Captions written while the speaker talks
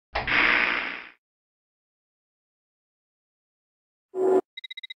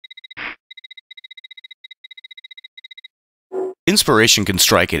Inspiration can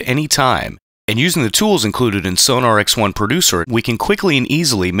strike at any time, and using the tools included in SONAR X1 Producer, we can quickly and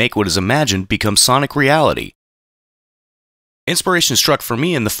easily make what is imagined become sonic reality. Inspiration struck for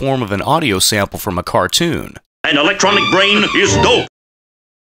me in the form of an audio sample from a cartoon. An electronic brain is dope!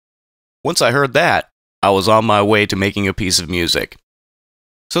 Once I heard that, I was on my way to making a piece of music.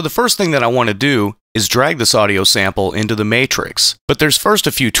 So the first thing that I want to do is drag this audio sample into the matrix. But there's first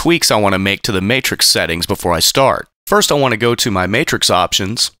a few tweaks I want to make to the matrix settings before I start. First, I want to go to my matrix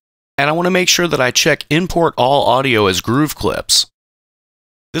options, and I want to make sure that I check Import All Audio as Groove Clips.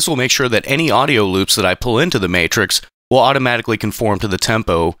 This will make sure that any audio loops that I pull into the matrix will automatically conform to the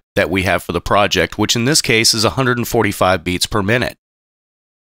tempo that we have for the project, which in this case is 145 beats per minute.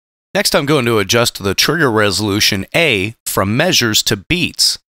 Next, I'm going to adjust the trigger resolution A from measures to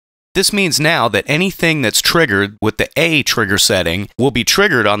beats. This means now that anything that's triggered with the A trigger setting will be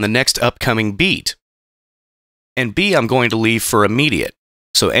triggered on the next upcoming beat. And B I'm going to leave for immediate.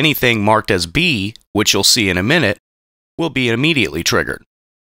 So anything marked as B, which you'll see in a minute, will be immediately triggered.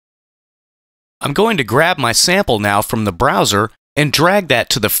 I'm going to grab my sample now from the browser and drag that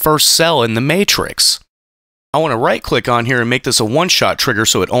to the first cell in the matrix. I want to right-click on here and make this a one-shot trigger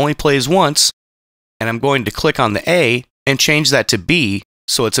so it only plays once, and I'm going to click on the A and change that to B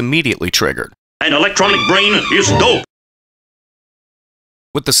so it's immediately triggered. An electronic brain is dope!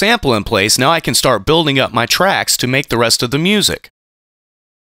 With the sample in place, now I can start building up my tracks to make the rest of the music.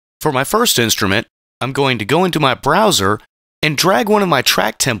 For my first instrument, I'm going to go into my browser and drag one of my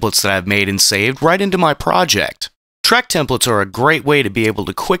track templates that I've made and saved right into my project. Track templates are a great way to be able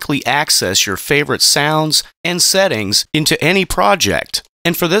to quickly access your favorite sounds and settings into any project.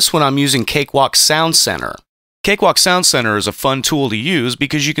 And for this one, I'm using Cakewalk Sound Center. Cakewalk Sound Center is a fun tool to use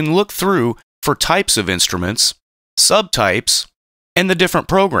because you can look through for types of instruments, subtypes, and the different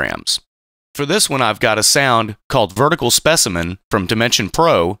programs. For this one, I've got a sound called Vertical Specimen from Dimension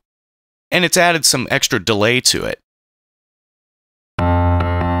Pro, and it's added some extra delay to it.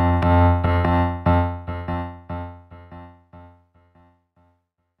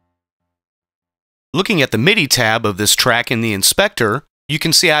 Looking at the MIDI tab of this track in the inspector, you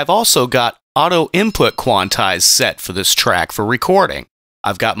can see I've also got Auto Input Quantize set for this track for recording.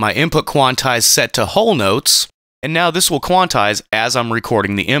 I've got my input quantize set to whole notes, and now this will quantize as I'm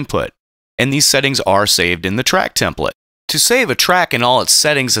recording the input. And these settings are saved in the track template. To save a track in all its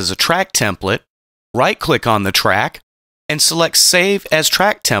settings as a track template, right-click on the track and select Save as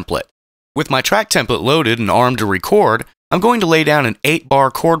Track Template. With my track template loaded and armed to record, I'm going to lay down an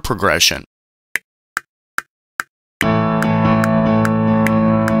 8-bar chord progression.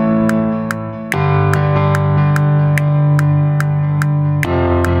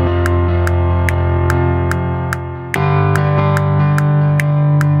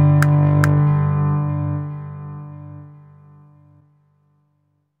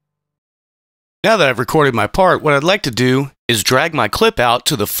 Now that I've recorded my part, what I'd like to do is drag my clip out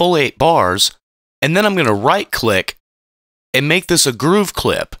to the full 8 bars, and then I'm going to right-click and make this a groove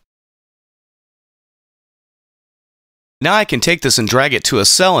clip. Now I can take this and drag it to a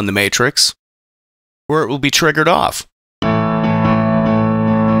cell in the matrix where it will be triggered off.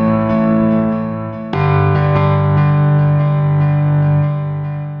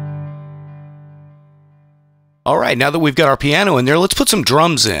 Alright, now that we've got our piano in there, let's put some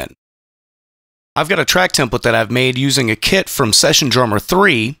drums in. I've got a track template that I've made using a kit from Session Drummer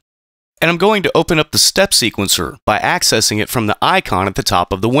 3, and I'm going to open up the step sequencer by accessing it from the icon at the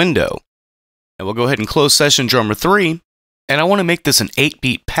top of the window. Now we'll go ahead and close Session Drummer 3, and I want to make this an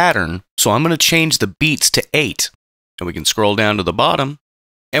 8-beat pattern, so I'm going to change the beats to 8. And we can scroll down to the bottom,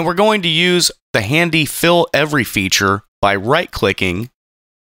 and we're going to use the handy Fill Every feature by right-clicking,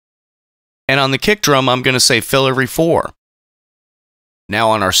 and on the kick drum I'm going to say Fill Every 4. Now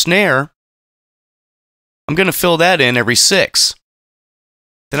on our snare, I'm going to fill that in every 6.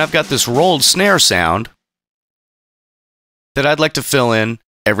 Then I've got this rolled snare sound that I'd like to fill in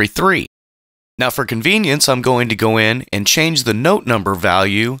every 3. Now for convenience, I'm going to go in and change the note number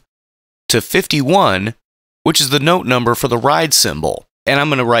value to 51, which is the note number for the ride cymbal. And I'm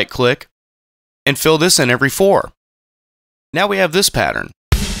going to right click and fill this in every 4. Now we have this pattern.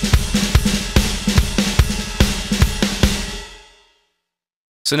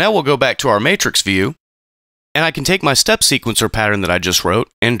 So now we'll go back to our matrix view, and I can take my step sequencer pattern that I just wrote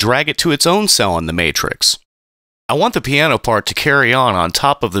and drag it to its own cell in the matrix. I want the piano part to carry on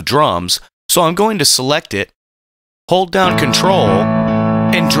top of the drums, so I'm going to select it, hold down Control,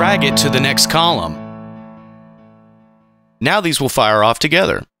 and drag it to the next column. Now these will fire off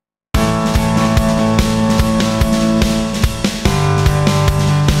together.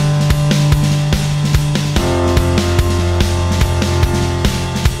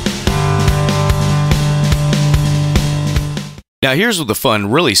 Now here's where the fun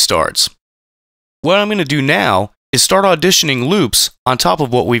really starts. What I'm going to do now is start auditioning loops on top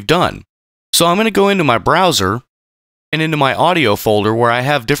of what we've done. So I'm going to go into my browser and into my audio folder where I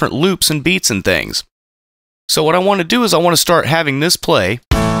have different loops and beats and things. So what I want to do is I want to start having this play.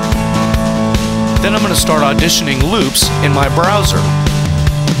 Then I'm going to start auditioning loops in my browser.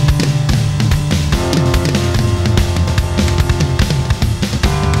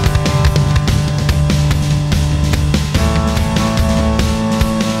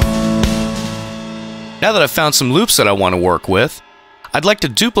 Now that I've found some loops that I want to work with, I'd like to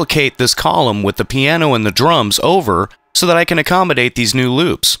duplicate this column with the piano and the drums over so that I can accommodate these new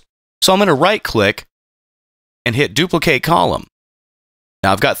loops. So I'm going to right-click and hit Duplicate Column.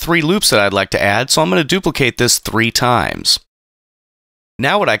 Now I've got 3 loops that I'd like to add, so I'm going to duplicate this 3 times.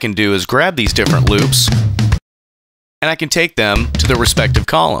 Now what I can do is grab these different loops, and I can take them to their respective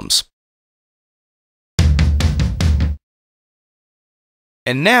columns.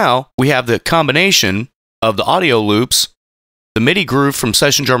 And now we have the combination of the audio loops, the MIDI groove from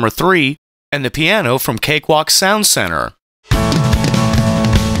Session Drummer 3, and the piano from Cakewalk Sound Center.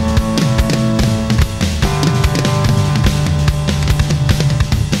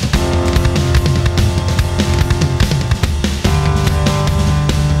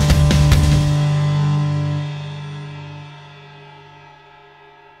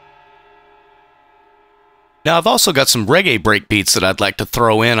 Now I've also got some reggae breakbeats that I'd like to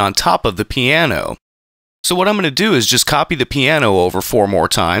throw in on top of the piano. So what I'm going to do is just copy the piano over 4 more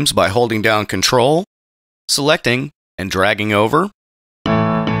times by holding down Control, selecting, and dragging over.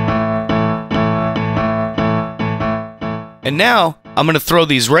 And now I'm going to throw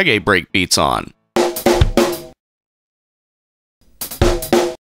these reggae breakbeats on.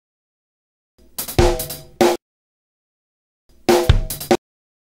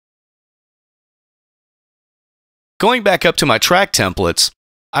 Going back up to my track templates,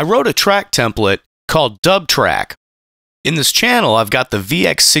 I wrote a track template called Dub Track. In this channel, I've got the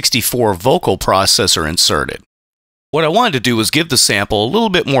VX64 vocal processor inserted. What I wanted to do was give the sample a little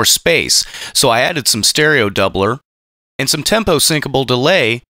bit more space, so I added some stereo doubler and some tempo syncable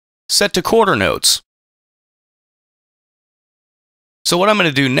delay set to quarter notes. So what I'm going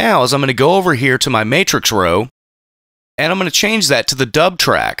to do now is I'm going to go over here to my matrix row, and I'm going to change that to the dub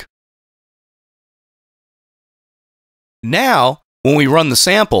track. Now, when we run the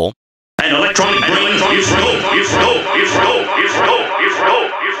sample, An electronic brain is dope.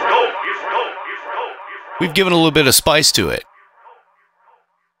 we've given a little bit of spice to it.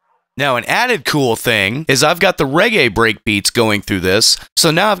 Now, an added cool thing is I've got the reggae breakbeats going through this,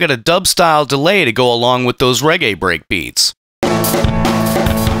 so now I've got a dub-style delay to go along with those reggae breakbeats.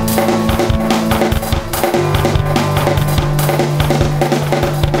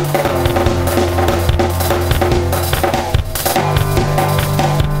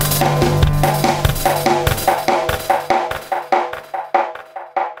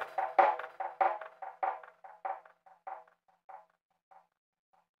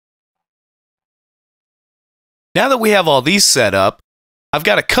 Now that we have all these set up, I've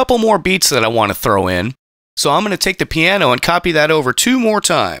got a couple more beats that I want to throw in, so I'm going to take the piano and copy that over 2 more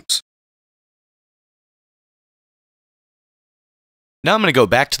times. Now I'm going to go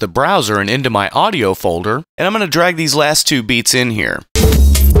back to the browser and into my audio folder, and I'm going to drag these last 2 beats in here.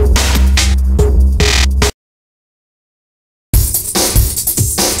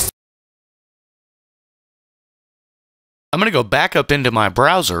 I'm going to go back up into my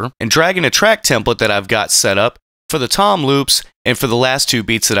browser and drag in a track template that I've got set up for the tom loops and for the last 2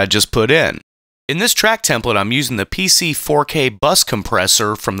 beats that I just put in. In this track template, I'm using the PC 4K bus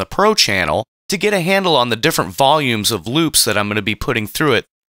compressor from the ProChannel to get a handle on the different volumes of loops that I'm going to be putting through it.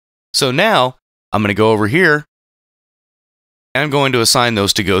 So now, I'm going to go over here, and I'm going to assign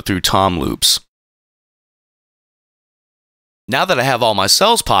those to go through tom loops. Now that I have all my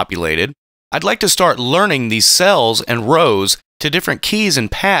cells populated, I'd like to start learning these cells and rows to different keys and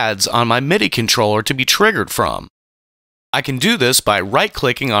pads on my MIDI controller to be triggered from. I can do this by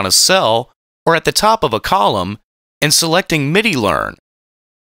right-clicking on a cell or at the top of a column and selecting MIDI Learn.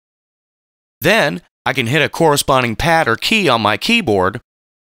 Then I can hit a corresponding pad or key on my keyboard,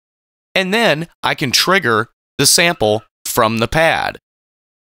 and then I can trigger the sample from the pad.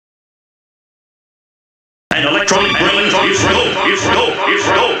 An electronic brain is dope.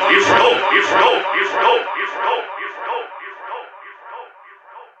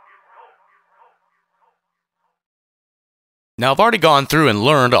 Now I've already gone through and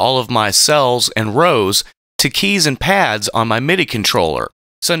learned all of my cells and rows to keys and pads on my MIDI controller.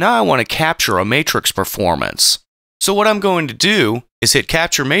 So now I want to capture a matrix performance. So what I'm going to do is hit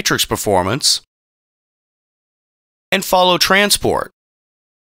Capture Matrix Performance, and follow transport.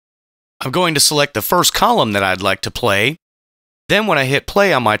 I'm going to select the first column that I'd like to play. Then when I hit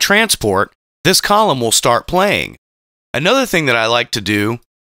play on my transport, this column will start playing. Another thing that I like to do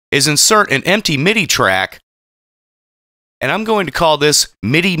is insert an empty MIDI track, and I'm going to call this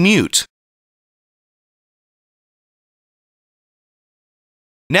MIDI mute.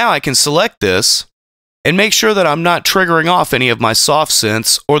 Now I can select this and make sure that I'm not triggering off any of my soft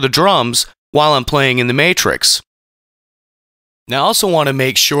synths or the drums while I'm playing in the matrix. Now I also want to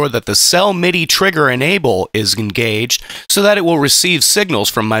make sure that the cell MIDI trigger enable is engaged so that it will receive signals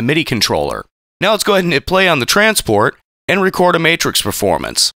from my MIDI controller. Now let's go ahead and hit play on the transport and record a matrix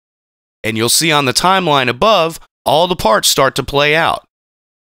performance. And you'll see on the timeline above, all the parts start to play out.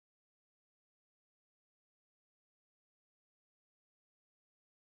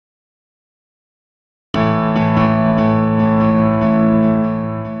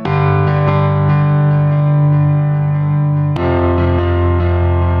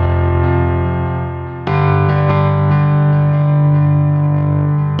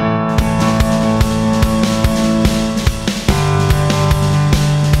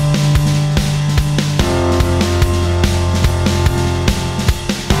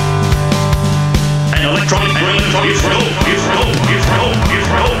 Electronic brains are is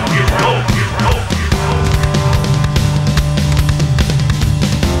go.